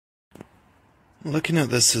Looking at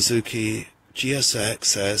the Suzuki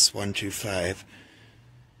GSX S 125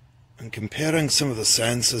 and comparing some of the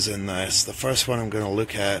sensors in this, the first one I'm going to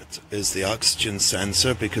look at is the oxygen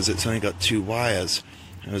sensor because it's only got 2 wires.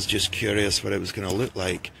 I was just curious what it was going to look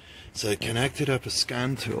like. So I connected up a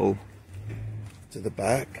scan tool to the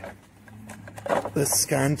back. This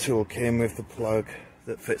scan tool came with the plug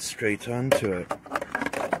that fits straight onto it.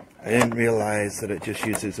 I didn't realize that it just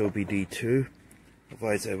uses OBD2.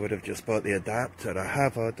 Otherwise I would have just bought the adapter. I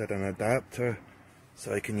have ordered an adapter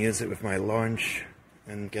so I can use it with my launch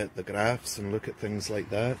and get the graphs and look at things like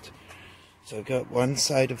that. So I've got one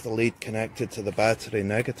side of the lead connected to the battery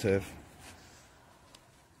negative.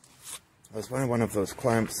 I was wearing one of those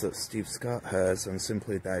clamps that Steve Scott has on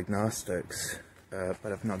Simply Diagnostics, but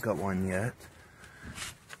I've not got one yet.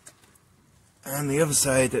 And the other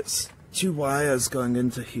side, it's 2 wires going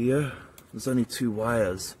into here. There's only 2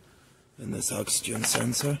 wires in this oxygen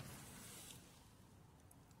sensor.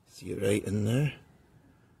 See it right in there.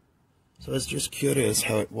 So I was just curious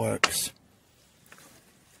how it works.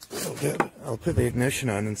 I'll put the ignition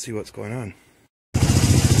on and see what's going on.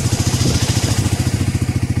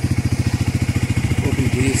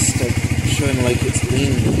 OBD is showing like it's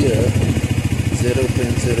lean here,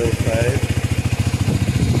 0.05.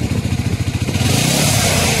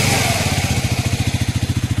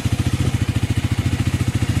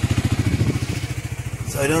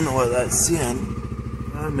 I don't know what that's seeing.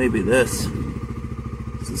 Maybe this.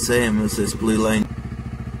 It's the same as this blue line.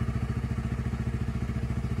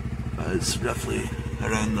 It's roughly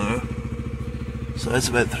around there. So that's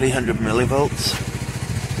about 300 millivolts.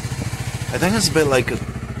 I think it's a bit like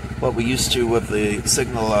what we used to with the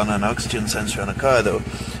signal on an oxygen sensor on a car though.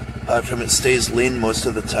 Apart from it stays lean most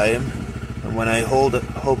of the time. And when I hold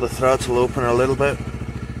the throttle open a little bit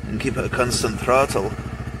and keep it at constant throttle,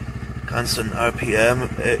 constant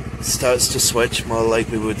RPM, it starts to switch more like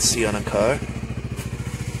we would see on a car.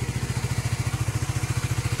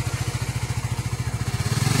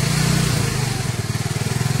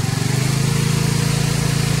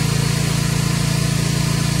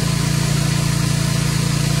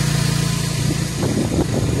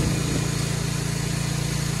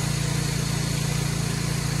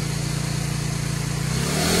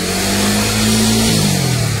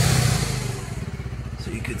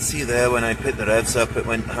 See there, when I put the revs up it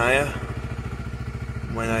went higher.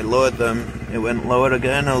 When I lowered them it went lower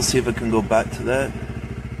again. I'll see if I can go back to that.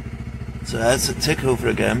 So that's a tick over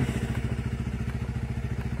again.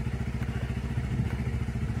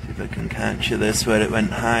 See if I can capture this where it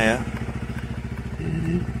went higher.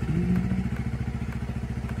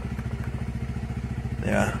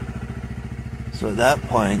 There. So at that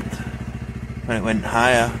point, when it went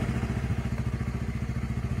higher,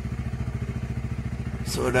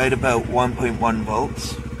 so right about 1.1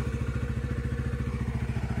 volts.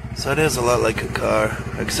 So it is a lot like a car,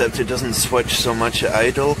 except it doesn't switch so much at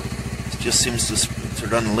idle. It just seems to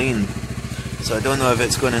run lean. So I don't know if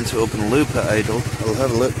it's going into open loop at idle. I'll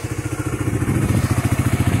have a look.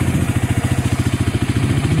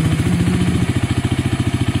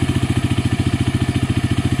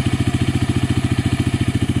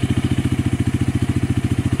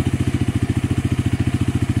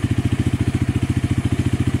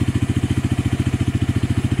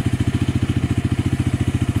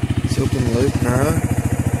 Open loop now,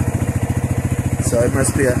 so it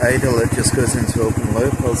must be at idle, it just goes into open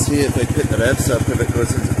loop. I'll see if I put the revs up if it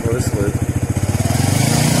goes into closed loop.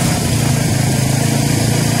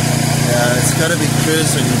 Yeah, it's got to be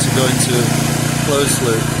cruising to go into closed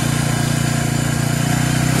loop.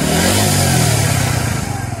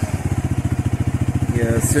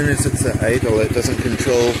 Yeah, as soon as it's at idle it doesn't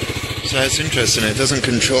control. So that's interesting, it doesn't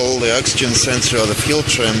control the oxygen sensor or the fuel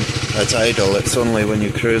trim at idle, it's only when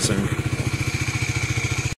you're cruising.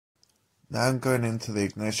 Now I'm going into the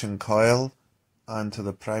ignition coil, onto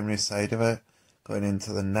the primary side of it, going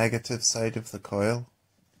into the negative side of the coil.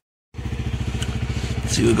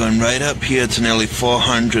 See, we're going right up here to nearly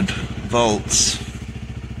 400 volts.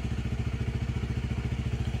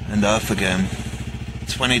 And off again.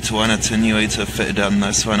 20-to-1 attenuator fitted on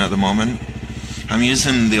this one at the moment. I'm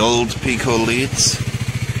using the old Pico leads.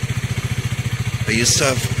 I used to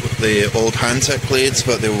have the old Handtech leads,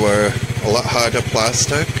 but they were a lot harder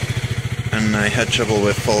plastic, and I had trouble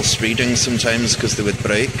with false readings sometimes because they would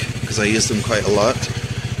break, because I used them quite a lot.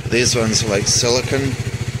 These ones are like silicon,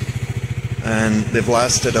 and they've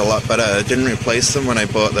lasted a lot better. I didn't replace them when I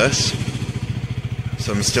bought this,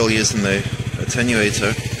 so I'm still using the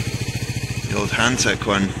attenuator, the old Handtech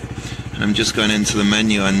one, and I'm just going into the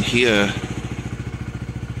menu on here.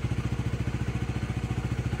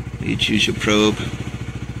 You choose your probe,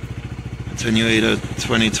 attenuator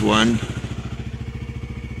 20:1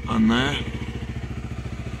 on there.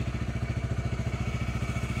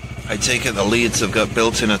 I take it the leads have got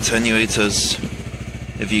built-in attenuators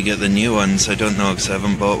if you get the new ones. I don't know because I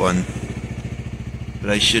haven't bought one, but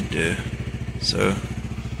I should do. So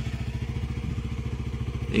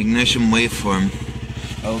the ignition waveform,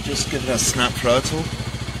 I'll just give it a snap throttle.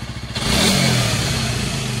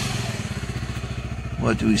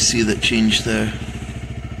 What do we see that changed there?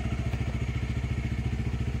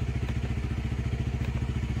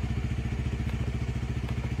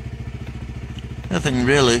 Nothing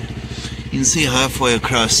really. You can see halfway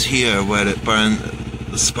across here where it burned,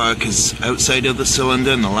 the spark is outside of the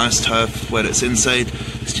cylinder, and the last half where it's inside,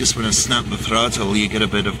 it's just when I snap the throttle you get a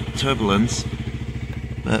bit of turbulence,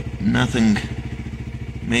 but nothing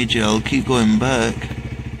major. I'll keep going back.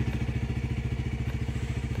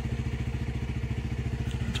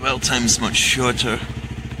 Dwell time's much shorter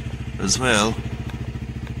as well.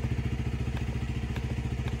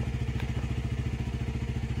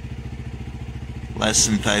 Less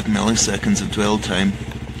than 5 milliseconds of dwell time,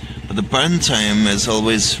 but the burn time is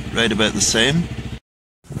always right about the same.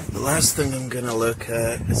 The last thing I'm going to look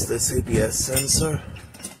at is this ABS sensor.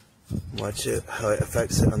 Watch it, how it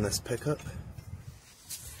affects it on this pickup.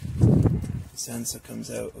 The sensor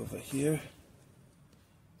comes out over here.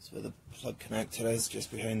 That's where the plug connector is,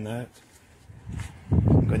 just behind that.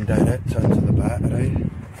 I'm going direct onto the battery.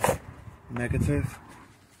 Negative.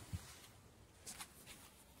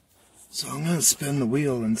 So I'm going to spin the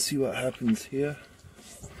wheel and see what happens here.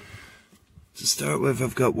 To start with,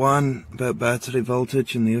 I've got one about battery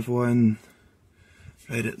voltage and the other one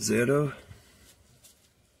right at 0.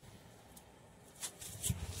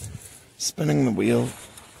 Spinning the wheel.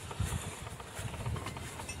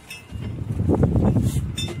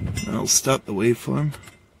 And I'll stop the waveform.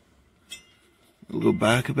 It'll go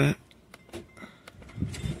back a bit.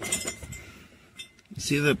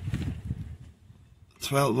 See the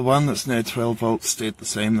one that's now 12 volts stayed the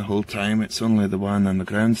same the whole time. It's only the one on the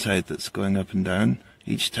ground side that's going up and down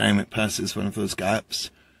each time it passes one of those gaps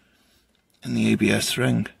in the ABS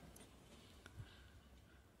ring.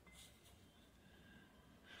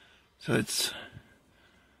 So it's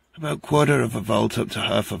about 1/4 of a volt up to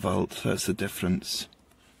 1/2 a volt. That's the difference.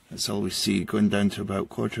 That's all we see, going down to about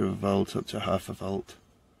 1/4 of a volt up to 1/2 a volt.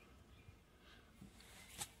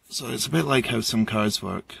 So it's a bit like how some cars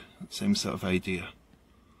work, same sort of idea.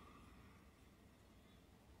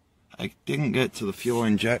 I didn't get to the fuel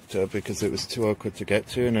injector because it was too awkward to get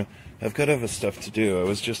to, and I've got other stuff to do. I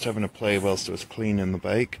was just having a play whilst it was cleaning the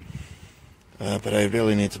bike, but I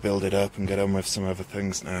really need to build it up and get on with some other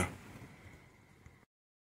things now.